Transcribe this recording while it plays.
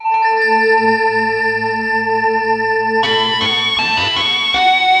Artistic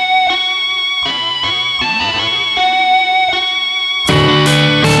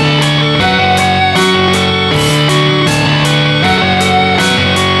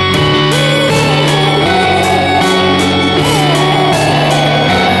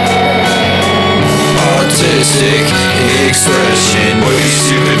expression, where you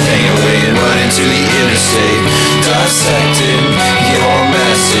stupid pain away and run into the interstate. Dissecting your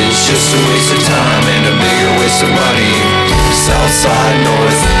message, just a waste of time and a bigger waste of money. South side,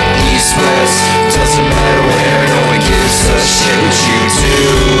 north, east, west, doesn't matter where, no one gives a shit what you do,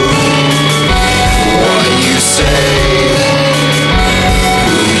 what you say,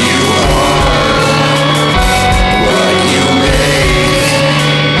 who you are, what you make.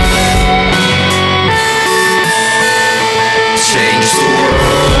 Change the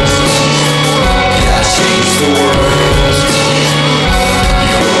world, yeah, change the world.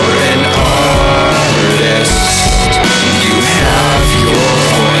 You're an artist, you have your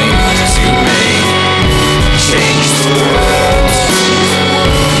point to make. Change the world,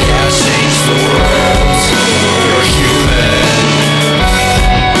 yeah, change the world. You're human,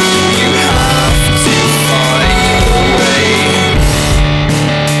 you have to find a way.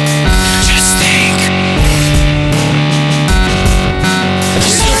 Just think.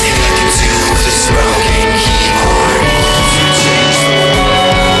 There's nothing I can do with a smoking keyboard to change the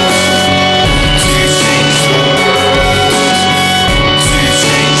world, to change the world, to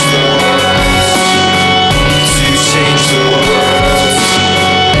change the world, to change the world.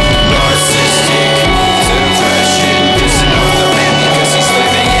 Narcissistic depression, pissing off the man because he's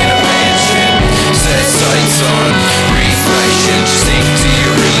living in a mansion. Set sights on reflection, just think, do you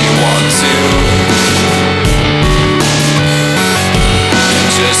really want to?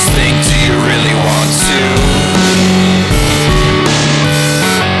 Just think, do you really want to?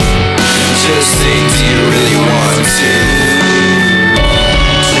 Just think, do you really